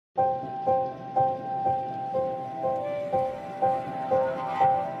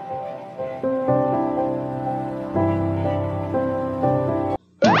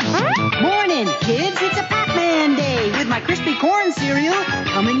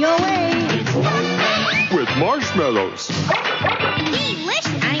marshmallows. Delicious.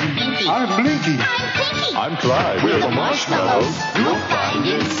 I'm Pinky. I'm Blinky. I'm Pinky. I'm Clyde. We're the marshmallows you'll find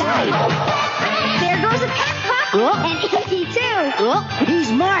inside. There goes a pet pup. Oh. And Inky too. Oh,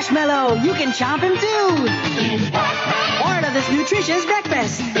 he's Marshmallow. You can chomp him too. Part of this nutritious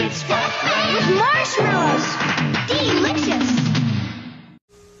breakfast. It's with marshmallows. Delicious.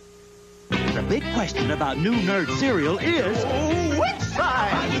 The big question about new nerd cereal is, which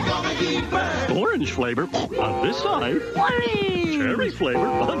side are you gonna keep first? Orange flavor on this side. Orange! Cherry flavor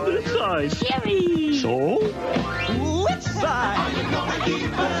on this side. Cherry! So? Which side are you gonna keep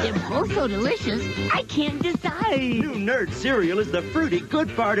first? They're both so delicious, I can't decide. New nerd cereal is the fruity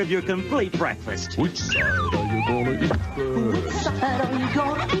good part of your complete breakfast. Which side are you gonna eat first? Which side are you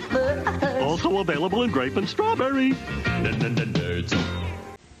gonna eat first? Also available in grape and strawberry. Nerds.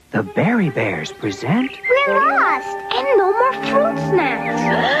 The Berry Bears present... We're lost. And no more fruit snacks.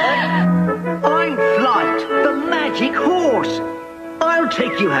 I'm Flight, the magic horse. I'll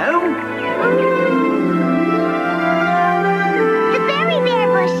take you home. The berry bear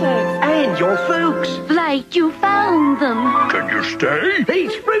bushes. And your folks. Flight, you found them. Can you stay?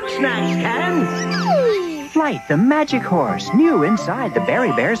 These fruit snacks can. Flight, the magic horse, new inside the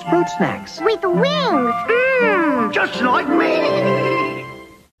Berry Bears fruit snacks. With wings. Mmm. Just like me.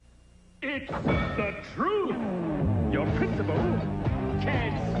 It's the truth. Your principal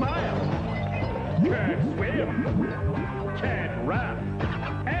can't smile, can't swim, can't rap,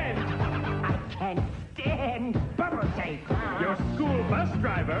 and I can't stand bubble tape. Your school bus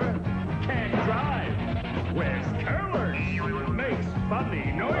driver can't drive, wears curlers, makes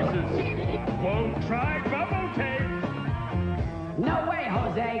funny noises, won't try bubble tape. No way,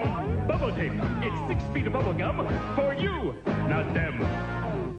 Jose. Bubble tape. It's 6 feet of bubble gum for you, not them.